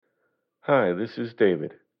Hi, this is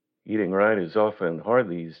David. Eating right is often hard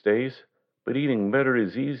these days, but eating better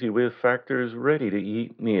is easy with Factor's ready to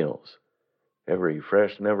eat meals. Every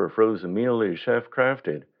fresh, never frozen meal is chef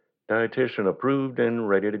crafted, dietitian approved, and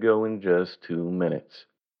ready to go in just 2 minutes.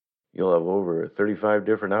 You'll have over 35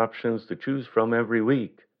 different options to choose from every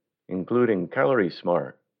week, including Calorie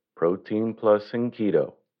Smart, Protein Plus, and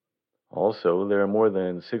Keto. Also, there are more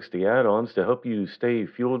than 60 add ons to help you stay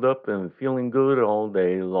fueled up and feeling good all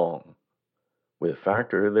day long. With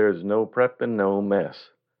Factor, there's no prep and no mess.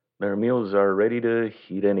 Their meals are ready to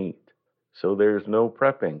heat and eat, so there's no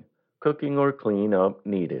prepping, cooking, or clean up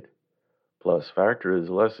needed. Plus, Factor is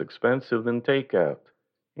less expensive than takeout,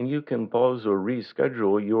 and you can pause or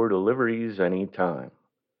reschedule your deliveries anytime.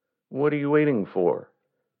 What are you waiting for?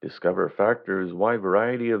 Discover Factor's wide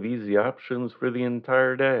variety of easy options for the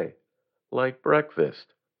entire day, like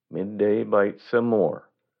breakfast, midday bites, and more.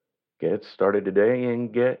 Get started today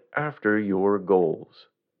and get after your goals.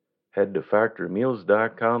 Head to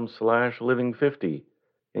factormeals.com/living50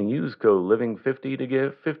 and use code living50 to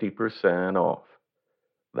get 50% off.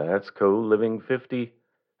 That's code living50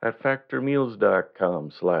 at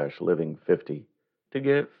factormeals.com/living50 to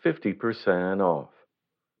get 50% off.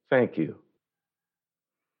 Thank you.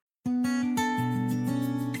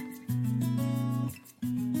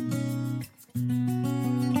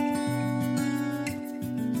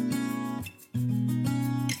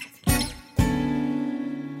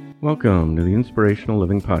 Welcome to the Inspirational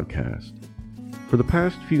Living Podcast. For the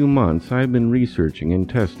past few months, I've been researching and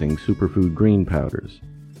testing superfood green powders,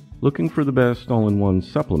 looking for the best all-in-one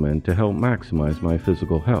supplement to help maximize my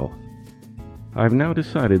physical health. I've now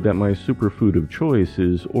decided that my superfood of choice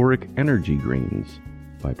is Auric Energy Greens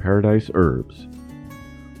by Paradise Herbs.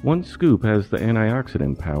 One scoop has the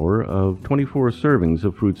antioxidant power of 24 servings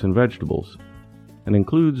of fruits and vegetables, and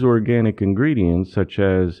includes organic ingredients such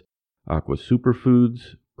as aqua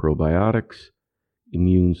superfoods, probiotics,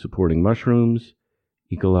 immune-supporting mushrooms,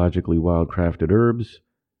 ecologically wild-crafted herbs,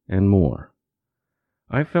 and more.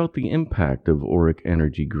 I felt the impact of Auric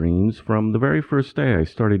Energy Greens from the very first day I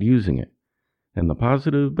started using it, and the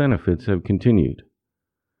positive benefits have continued.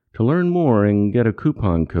 To learn more and get a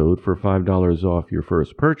coupon code for $5 off your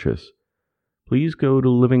first purchase, please go to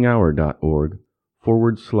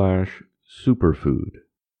livinghour.org/superfood.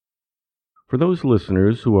 For those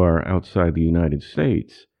listeners who are outside the United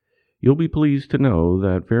States, you'll be pleased to know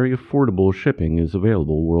that very affordable shipping is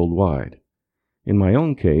available worldwide. In my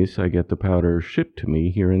own case, I get the powder shipped to me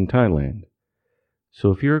here in Thailand. So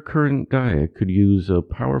if your current diet could use a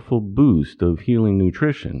powerful boost of healing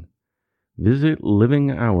nutrition, visit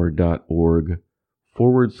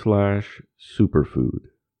livinghour.org/superfood.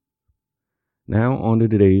 Now on to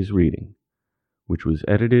today's reading, which was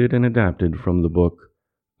edited and adapted from the book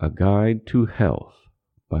A Guide to Health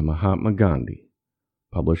by Mahatma Gandhi,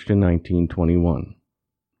 published in 1921.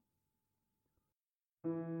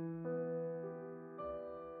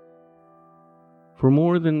 For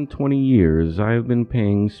more than 20 years, I have been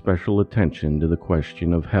paying special attention to the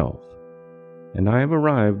question of health, and I have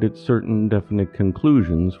arrived at certain definite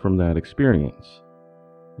conclusions from that experience,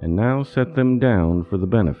 and now set them down for the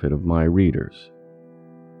benefit of my readers.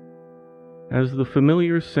 As the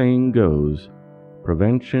familiar saying goes,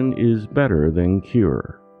 prevention is better than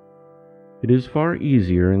cure. It is far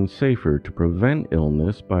easier and safer to prevent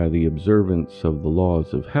illness by the observance of the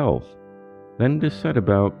laws of health than to set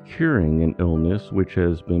about curing an illness which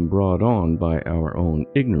has been brought on by our own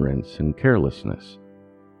ignorance and carelessness.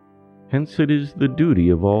 Hence it is the duty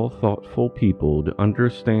of all thoughtful people to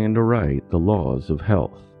understand aright the laws of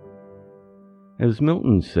health. As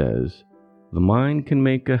Milton says, the mind can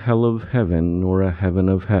make a hell of heaven or a heaven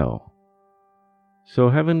of hell. So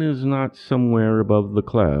heaven is not somewhere above the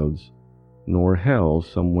clouds, nor hell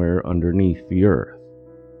somewhere underneath the earth.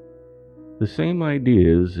 The same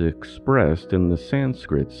idea is expressed in the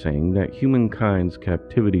Sanskrit saying that humankind's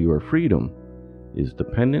captivity or freedom is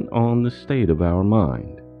dependent on the state of our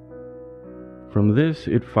mind. From this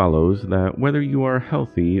it follows that whether you are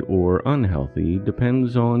healthy or unhealthy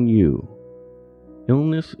depends on you.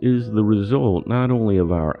 Illness is the result not only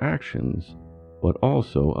of our actions, but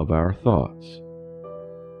also of our thoughts.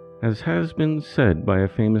 As has been said by a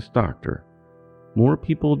famous doctor, more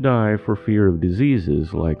people die for fear of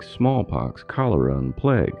diseases like smallpox, cholera, and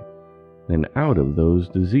plague than out of those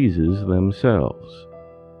diseases themselves.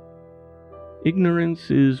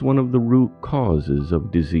 Ignorance is one of the root causes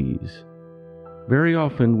of disease. Very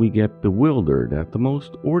often we get bewildered at the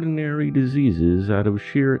most ordinary diseases out of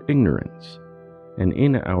sheer ignorance, and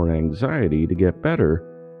in our anxiety to get better,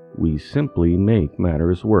 we simply make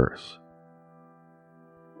matters worse.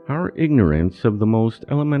 Our ignorance of the most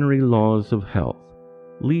elementary laws of health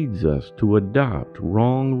leads us to adopt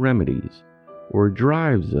wrong remedies or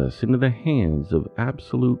drives us into the hands of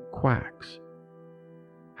absolute quacks.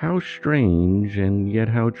 How strange, and yet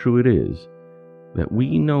how true it is, that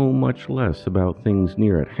we know much less about things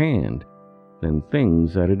near at hand than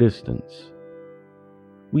things at a distance.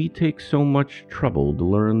 We take so much trouble to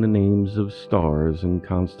learn the names of stars and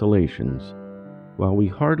constellations, while we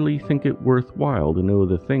hardly think it worthwhile to know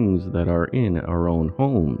the things that are in our own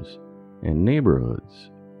homes and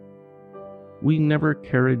neighborhoods. We never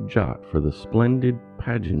care a jot for the splendid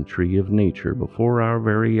pageantry of nature before our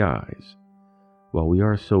very eyes, while we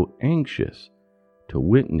are so anxious to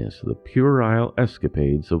witness the puerile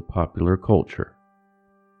escapades of popular culture.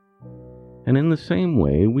 And in the same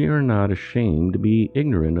way, we are not ashamed to be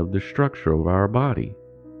ignorant of the structure of our body,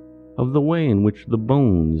 of the way in which the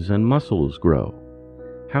bones and muscles grow,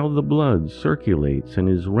 how the blood circulates and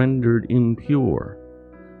is rendered impure,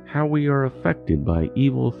 how we are affected by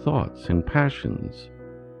evil thoughts and passions,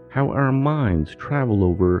 how our minds travel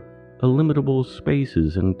over illimitable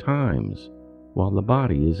spaces and times while the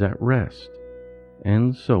body is at rest,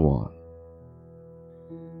 and so on.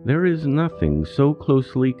 There is nothing so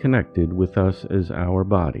closely connected with us as our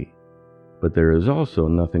body, but there is also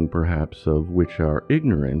nothing perhaps of which our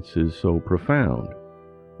ignorance is so profound,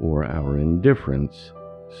 or our indifference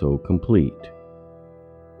so complete.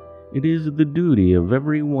 It is the duty of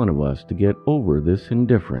every one of us to get over this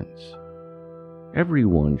indifference.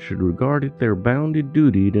 Everyone should regard it their bounden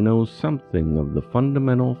duty to know something of the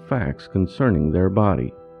fundamental facts concerning their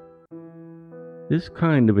body. This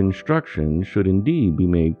kind of instruction should indeed be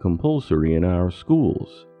made compulsory in our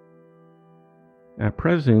schools. At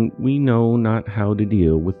present, we know not how to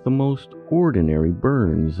deal with the most ordinary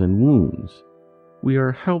burns and wounds. We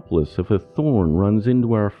are helpless if a thorn runs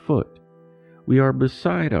into our foot. We are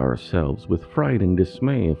beside ourselves with fright and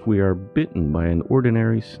dismay if we are bitten by an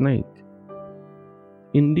ordinary snake.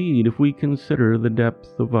 Indeed, if we consider the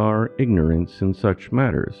depth of our ignorance in such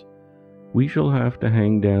matters, we shall have to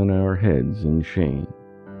hang down our heads in shame.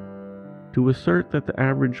 To assert that the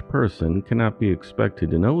average person cannot be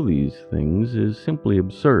expected to know these things is simply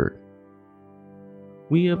absurd.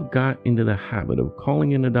 We have got into the habit of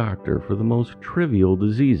calling in a doctor for the most trivial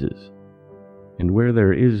diseases, and where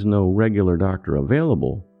there is no regular doctor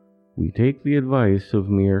available, we take the advice of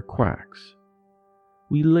mere quacks.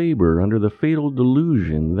 We labor under the fatal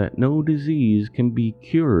delusion that no disease can be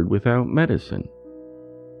cured without medicine.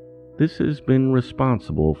 This has been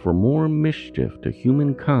responsible for more mischief to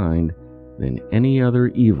humankind than any other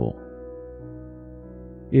evil.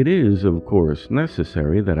 It is, of course,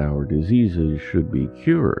 necessary that our diseases should be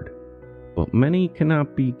cured, but many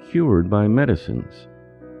cannot be cured by medicines.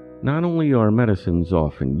 Not only are medicines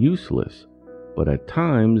often useless, but at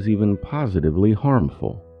times even positively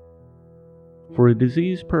harmful. For a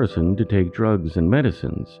diseased person to take drugs and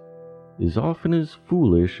medicines is often as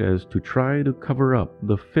foolish as to try to cover up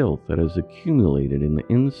the filth that has accumulated in the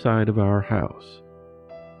inside of our house.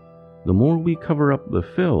 The more we cover up the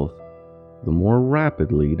filth, the more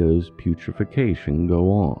rapidly does putrefaction go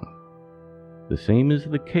on. The same is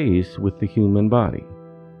the case with the human body.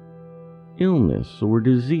 Illness or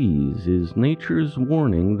disease is nature's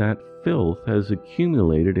warning that filth has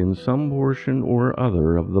accumulated in some portion or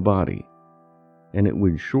other of the body, and it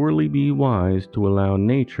would surely be wise to allow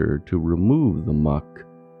nature to remove the muck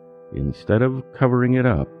instead of covering it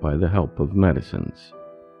up by the help of medicines.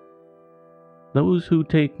 Those who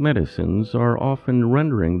take medicines are often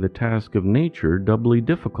rendering the task of nature doubly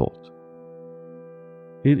difficult.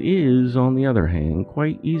 It is, on the other hand,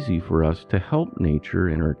 quite easy for us to help nature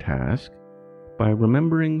in her task by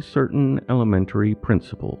remembering certain elementary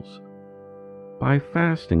principles. By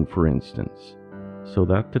fasting, for instance, so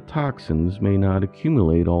that the toxins may not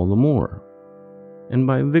accumulate all the more, and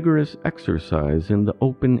by vigorous exercise in the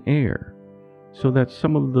open air, so that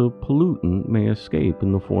some of the pollutant may escape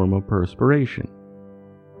in the form of perspiration.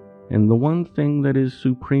 And the one thing that is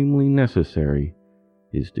supremely necessary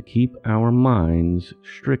is to keep our minds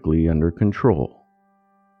strictly under control.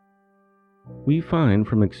 We find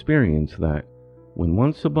from experience that when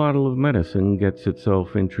once a bottle of medicine gets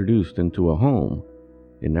itself introduced into a home,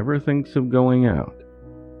 it never thinks of going out,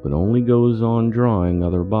 but only goes on drawing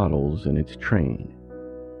other bottles in its train.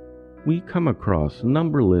 We come across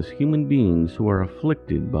numberless human beings who are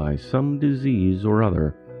afflicted by some disease or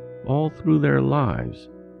other all through their lives,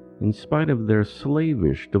 in spite of their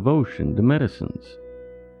slavish devotion to medicines.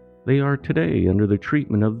 They are today under the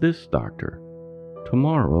treatment of this doctor,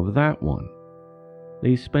 tomorrow of that one.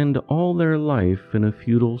 They spend all their life in a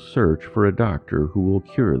futile search for a doctor who will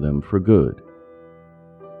cure them for good.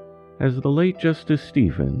 As the late Justice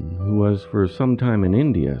Stephen, who was for some time in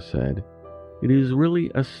India, said, "It is really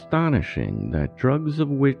astonishing that drugs of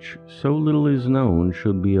which so little is known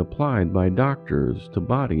should be applied by doctors to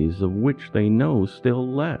bodies of which they know still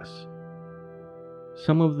less."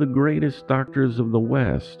 Some of the greatest doctors of the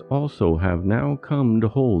West also have now come to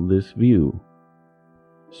hold this view.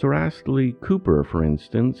 Sir Astley Cooper, for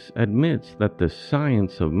instance, admits that the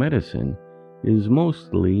science of medicine is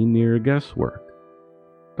mostly mere guesswork.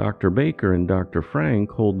 Dr. Baker and Dr. Frank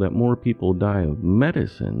hold that more people die of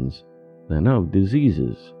medicines than of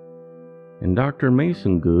diseases. And Dr.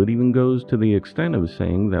 Mason Good even goes to the extent of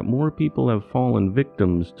saying that more people have fallen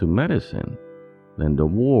victims to medicine than to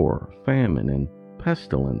war, famine, and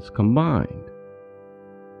pestilence combined.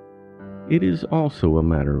 It is also a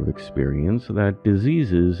matter of experience that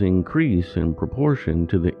diseases increase in proportion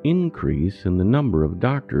to the increase in the number of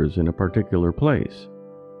doctors in a particular place.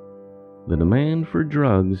 The demand for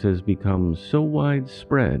drugs has become so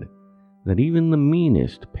widespread that even the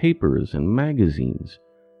meanest papers and magazines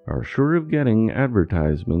are sure of getting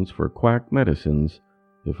advertisements for quack medicines,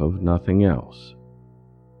 if of nothing else.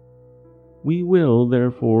 We will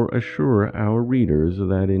therefore assure our readers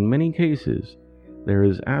that in many cases there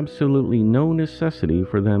is absolutely no necessity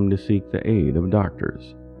for them to seek the aid of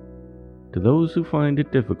doctors. To those who find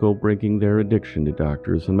it difficult breaking their addiction to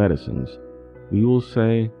doctors and medicines, we will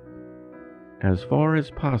say, as far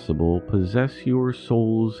as possible, possess your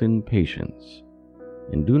souls in patience,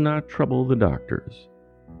 and do not trouble the doctors.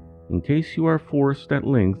 In case you are forced at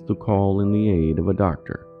length to call in the aid of a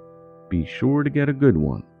doctor, be sure to get a good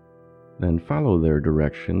one. Then follow their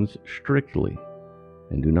directions strictly,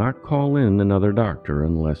 and do not call in another doctor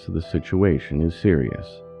unless the situation is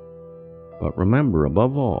serious. But remember,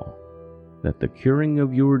 above all, that the curing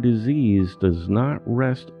of your disease does not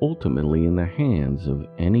rest ultimately in the hands of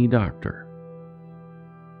any doctor.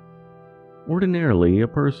 Ordinarily, a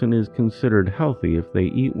person is considered healthy if they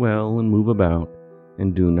eat well and move about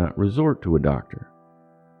and do not resort to a doctor.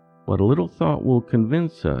 But a little thought will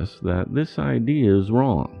convince us that this idea is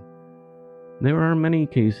wrong. There are many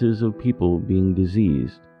cases of people being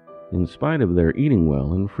diseased, in spite of their eating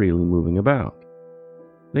well and freely moving about.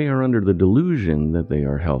 They are under the delusion that they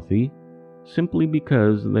are healthy, simply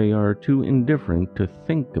because they are too indifferent to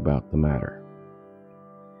think about the matter.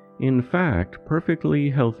 In fact,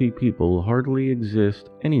 perfectly healthy people hardly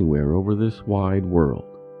exist anywhere over this wide world.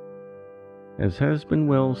 As has been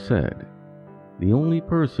well said, the only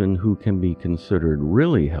person who can be considered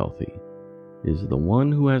really healthy is the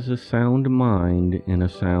one who has a sound mind in a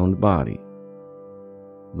sound body.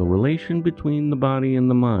 The relation between the body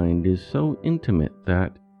and the mind is so intimate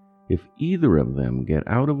that, if either of them get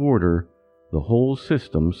out of order, the whole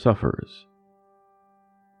system suffers.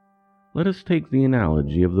 Let us take the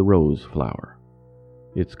analogy of the rose flower.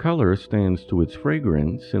 Its color stands to its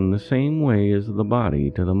fragrance in the same way as the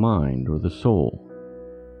body to the mind or the soul.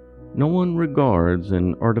 No one regards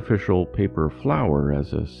an artificial paper flower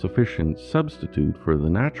as a sufficient substitute for the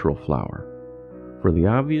natural flower, for the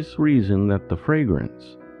obvious reason that the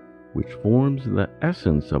fragrance, which forms the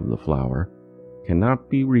essence of the flower, cannot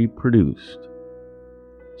be reproduced.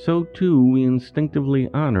 So too we instinctively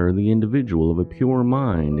honor the individual of a pure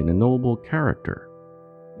mind and a noble character,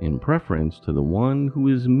 in preference to the one who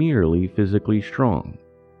is merely physically strong.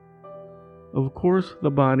 Of course, the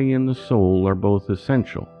body and the soul are both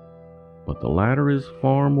essential, but the latter is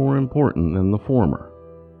far more important than the former.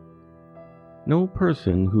 No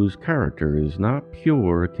person whose character is not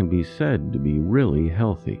pure can be said to be really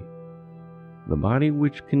healthy. The body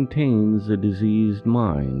which contains a diseased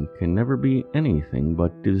mind can never be anything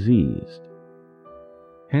but diseased.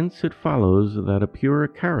 Hence it follows that a pure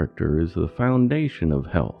character is the foundation of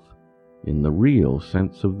health, in the real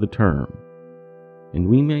sense of the term, and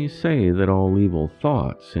we may say that all evil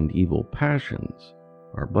thoughts and evil passions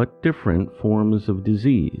are but different forms of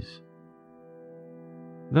disease.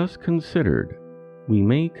 Thus considered, we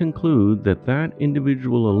may conclude that that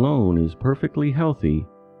individual alone is perfectly healthy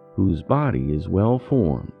whose body is well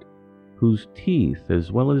formed, whose teeth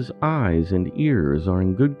as well as eyes and ears are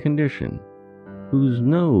in good condition, whose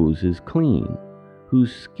nose is clean,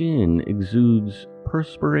 whose skin exudes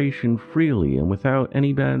perspiration freely and without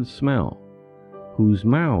any bad smell, whose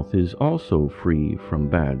mouth is also free from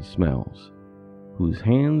bad smells, whose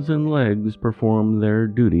hands and legs perform their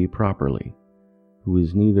duty properly, who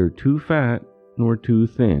is neither too fat nor too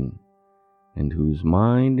thin, and whose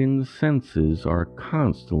mind and senses are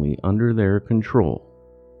constantly under their control.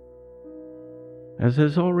 As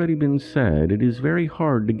has already been said, it is very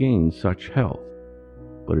hard to gain such health,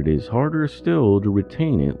 but it is harder still to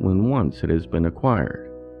retain it when once it has been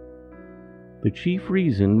acquired. The chief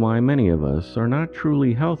reason why many of us are not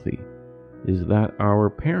truly healthy is that our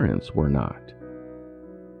parents were not.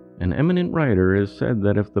 An eminent writer has said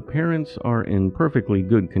that if the parents are in perfectly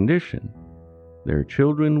good condition, their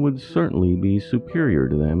children would certainly be superior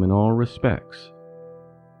to them in all respects.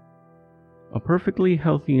 A perfectly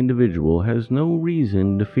healthy individual has no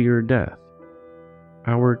reason to fear death.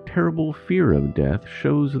 Our terrible fear of death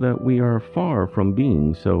shows that we are far from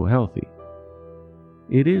being so healthy.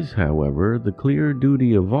 It is, however, the clear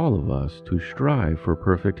duty of all of us to strive for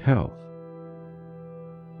perfect health.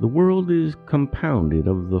 The world is compounded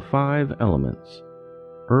of the 5 elements: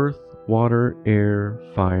 earth, water, air,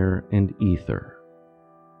 fire, and ether.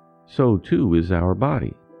 So too is our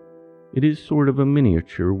body. It is sort of a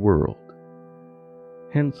miniature world.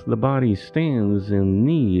 Hence the body stands in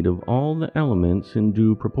need of all the elements in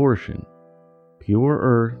due proportion: pure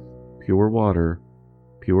earth, pure water,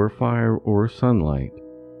 pure fire or sunlight,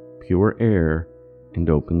 pure air, and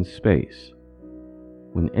open space.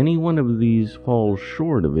 When any one of these falls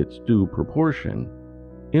short of its due proportion,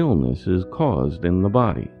 illness is caused in the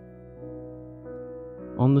body.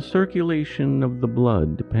 On the circulation of the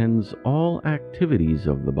blood depends all activities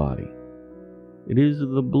of the body. It is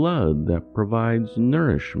the blood that provides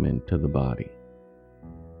nourishment to the body.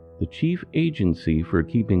 The chief agency for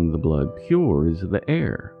keeping the blood pure is the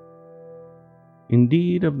air.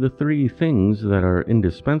 Indeed, of the 3 things that are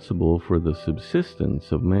indispensable for the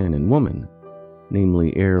subsistence of man and woman,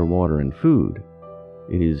 namely air, water, and food,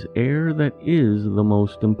 it is air that is the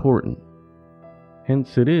most important.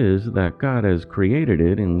 Hence it is that God has created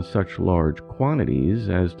it in such large quantities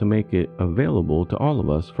as to make it available to all of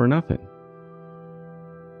us for nothing.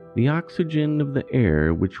 The oxygen of the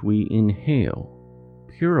air which we inhale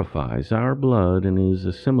purifies our blood and is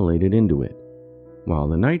assimilated into it, while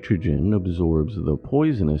the nitrogen absorbs the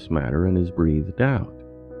poisonous matter and is breathed out.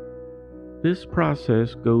 This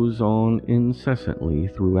process goes on incessantly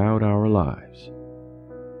throughout our lives.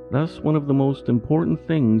 Thus, one of the most important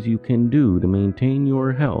things you can do to maintain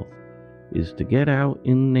your health is to get out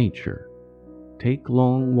in nature, take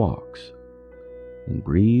long walks, and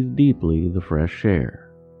breathe deeply the fresh air.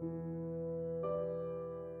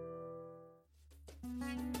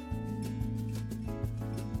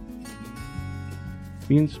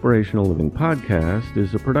 The Inspirational Living Podcast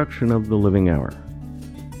is a production of The Living Hour.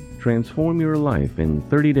 Transform your life in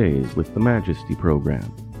 30 days with the Majesty Program,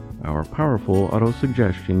 our powerful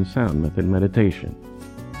autosuggestion sound method meditation.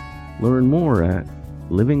 Learn more at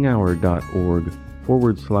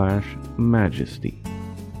livinghour.org/majesty.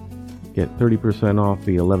 Get 30% off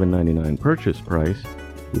the $11.99 purchase price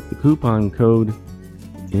with the coupon code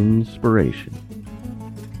INSPIRATION.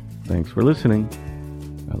 Thanks for listening.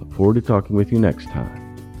 I look forward to talking with you next time.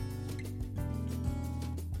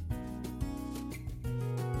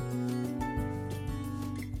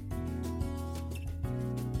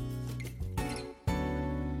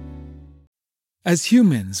 As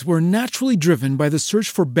humans, we're naturally driven by the search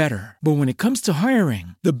for better. But when it comes to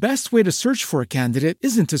hiring, the best way to search for a candidate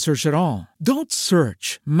isn't to search at all. Don't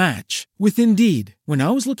search, match with Indeed. When I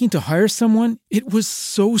was looking to hire someone, it was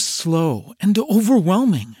so slow and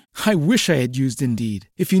overwhelming. I wish I had used Indeed.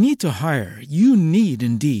 If you need to hire, you need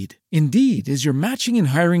Indeed. Indeed is your matching and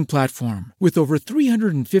hiring platform with over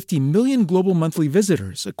 350 million global monthly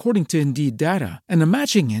visitors, according to Indeed data, and a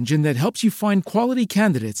matching engine that helps you find quality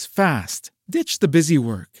candidates fast. Ditch the busy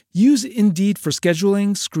work. Use Indeed for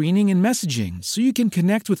scheduling, screening, and messaging so you can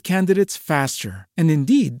connect with candidates faster. And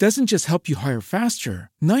Indeed doesn't just help you hire faster.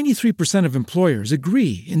 93% of employers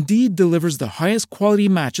agree Indeed delivers the highest quality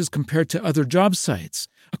matches compared to other job sites,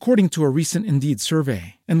 according to a recent Indeed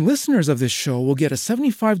survey. And listeners of this show will get a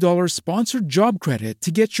 $75 sponsored job credit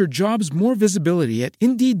to get your jobs more visibility at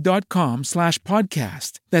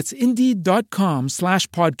Indeed.com/podcast. That's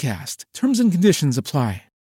Indeed.com/podcast. Terms and conditions apply.